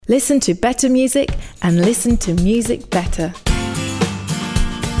Listen to better music and listen to music better.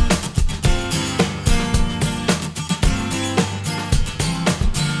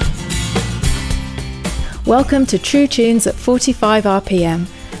 Welcome to True Tunes at 45 RPM,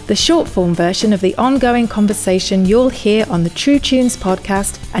 the short form version of the ongoing conversation you'll hear on the True Tunes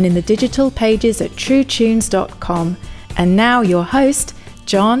podcast and in the digital pages at truetunes.com. And now your host,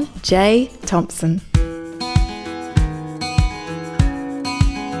 John J. Thompson.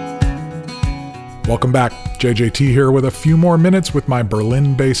 Welcome back. JJT here with a few more minutes with my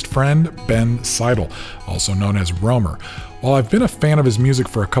Berlin-based friend, Ben Seidel, also known as Romer. While I've been a fan of his music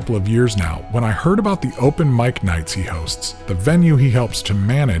for a couple of years now, when I heard about the open mic nights he hosts, the venue he helps to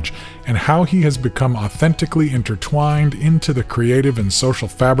manage, and how he has become authentically intertwined into the creative and social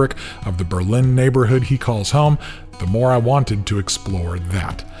fabric of the Berlin neighborhood he calls home, the more I wanted to explore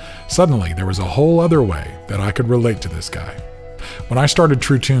that. Suddenly, there was a whole other way that I could relate to this guy. When I started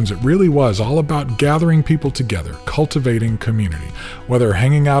True Tunes, it really was all about gathering people together, cultivating community, whether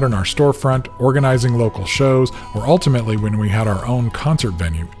hanging out in our storefront, organizing local shows, or ultimately when we had our own concert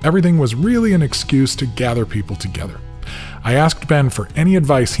venue. Everything was really an excuse to gather people together. I asked Ben for any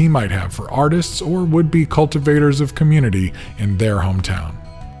advice he might have for artists or would-be cultivators of community in their hometown.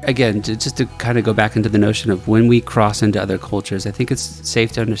 Again, just to kind of go back into the notion of when we cross into other cultures, I think it's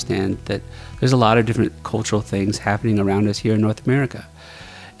safe to understand that there's a lot of different cultural things happening around us here in North America.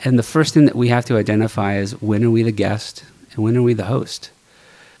 And the first thing that we have to identify is when are we the guest and when are we the host?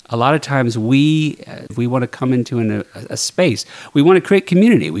 A lot of times we want to come into a space. We want to create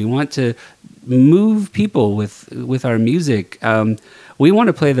community. We want to move people with our music. We want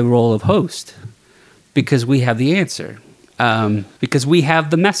to play the role of host because we have the answer. Because we have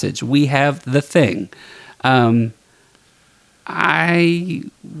the message, we have the thing. I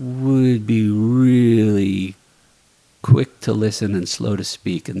would be really quick to listen and slow to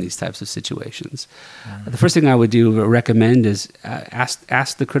speak in these types of situations. The first thing I would recommend is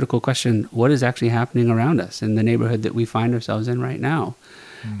ask the critical question, what is actually happening around us in the neighborhood that we find ourselves in right now?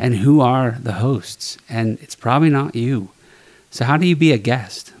 And who are the hosts? And it's probably not you. So how do you be a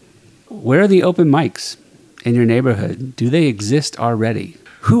guest? Where are the open mics in your neighborhood? Do they exist already?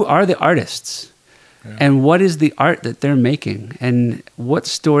 Who are the artists? Yeah. And what is the art that they're making? And what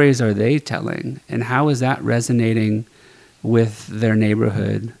stories are they telling? And how is that resonating with their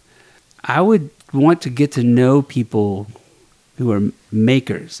neighborhood? I would want to get to know people who are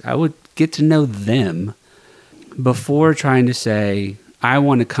makers. I would get to know them before trying to say, I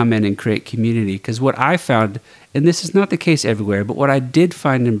want to come in and create community. Because what I found, and this is not the case everywhere, but what I did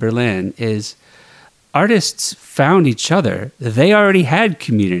find in Berlin is artists found each other. They already had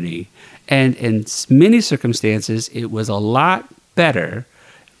community. And in many circumstances, it was a lot better,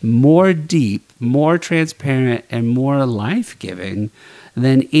 more deep, more transparent, and more life-giving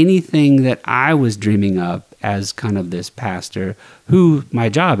than anything that I was dreaming up as kind of this pastor who my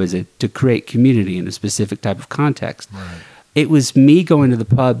job is to create community in a specific type of context. Right. It was me going to the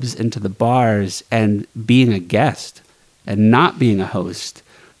pubs and to the bars and being a guest and not being a host.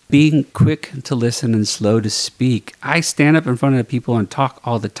 Being quick to listen and slow to speak. I stand up in front of people and talk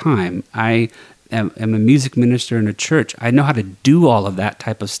all the time. I am a music minister in a church. I know how to do all of that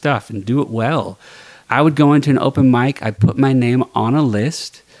type of stuff and do it well. I would go into an open mic. I'd put my name on a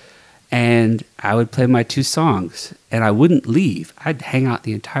list and I would play my 2 songs and I wouldn't leave. I'd hang out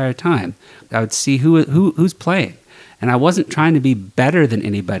the entire time. I would see who's playing. And I wasn't trying to be better than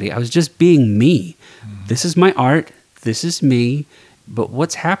anybody. I was just being me. This is my art. This is me. But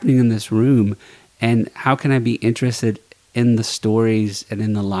what's happening in this room, and how can I be interested in the stories and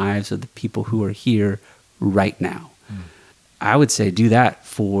in the lives of the people who are here right now? I would say do that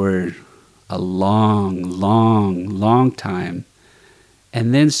for a long, long, long time,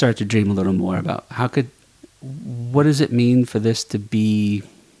 and then start to dream a little more about what does it mean for this to be,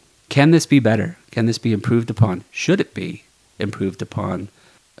 can this be better? Can this be improved upon? Should it be improved upon?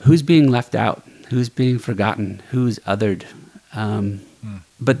 Who's being left out? Who's being forgotten? Who's othered?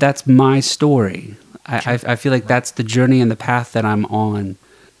 But that's my story. I feel like that's the journey and the path that I'm on.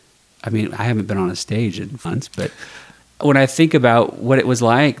 I mean, I haven't been on a stage in months, but when I think about what it was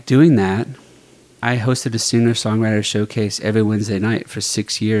like doing that, I hosted a singer-songwriter showcase every Wednesday night for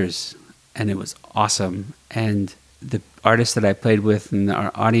 6 years, and it was awesome. And the artists that I played with and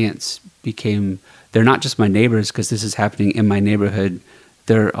our audience they're not just my neighbors because this is happening in my neighborhood,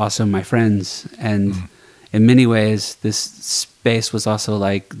 they're also my friends. And in many ways, this space was also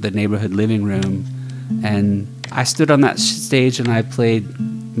like the neighborhood living room. And I stood on that stage and I played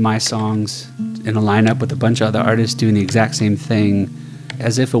my songs in a lineup with a bunch of other artists doing the exact same thing,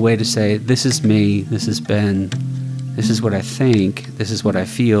 as if a way to say, this is me, this is Ben, this is what I think, this is what I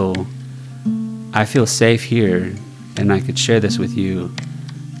feel safe here, and I could share this with you,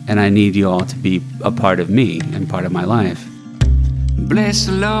 and I need you all to be a part of me and part of my life. Bless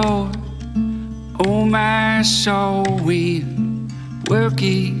the Lord, oh my soul, when work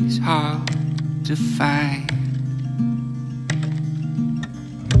is hard to find.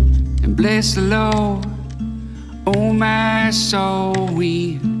 And bless the Lord, oh my soul,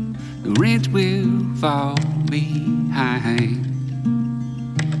 when the rent will fall behind.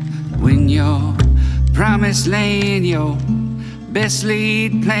 When your promised land, your best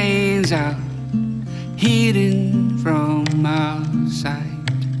laid plans are hidden from our sight,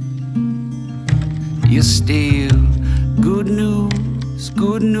 you're still good news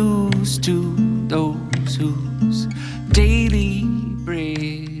to those whose daily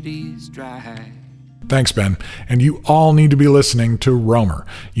bread is dry. Thanks, Ben. And you all need to be listening to Romer.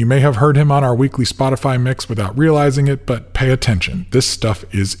 You may have heard him on our weekly Spotify mix without realizing it, but pay attention. This stuff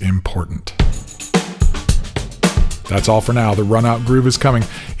is important. That's all for now. The Run Out Groove is coming.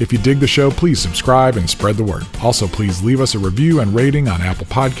 If you dig the show, please subscribe and spread the word. Also, please leave us a review and rating on Apple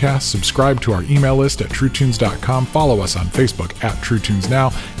Podcasts, subscribe to our email list at truetunes.com, follow us on Facebook at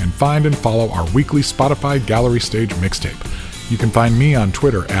TrueTunesNow, and find and follow our weekly Spotify Gallery Stage mixtape. You can find me on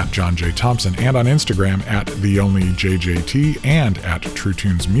Twitter at John J. Thompson and on Instagram at TheOnlyJJT and at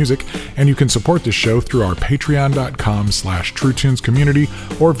TrueTunesMusic. And you can support this show through our patreon.com/TrueTunes community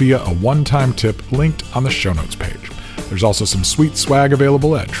or via a one-time tip linked on the show notes page. There's also some sweet swag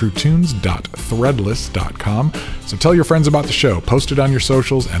available at truetunes.threadless.com. So tell your friends about the show, post it on your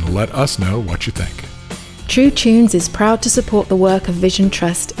socials, and let us know what you think. True Tunes is proud to support the work of Vision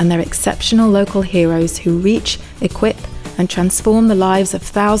Trust and their exceptional local heroes who reach, equip, and transform the lives of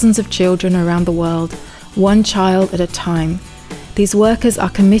thousands of children around the world, one child at a time. These workers are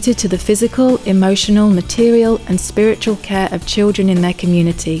committed to the physical, emotional, material, and spiritual care of children in their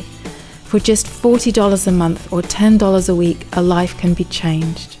community. For just $40 a month or $10 a week, a life can be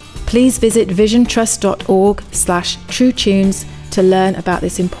changed. Please visit visiontrust.org/truetunes to learn about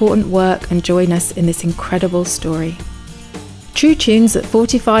this important work and join us in this incredible story. True Tunes at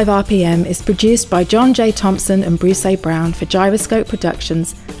 45 RPM is produced by John J. Thompson and Bruce A. Brown for Gyroscope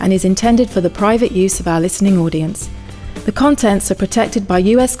Productions and is intended for the private use of our listening audience. The contents are protected by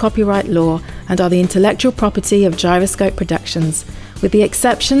US copyright law and are the intellectual property of Gyroscope Productions, with the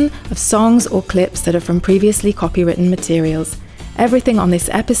exception of songs or clips that are from previously copywritten materials. Everything on this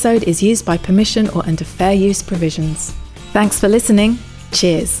episode is used by permission or under fair use provisions. Thanks for listening.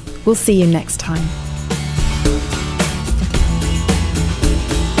 Cheers. We'll see you next time.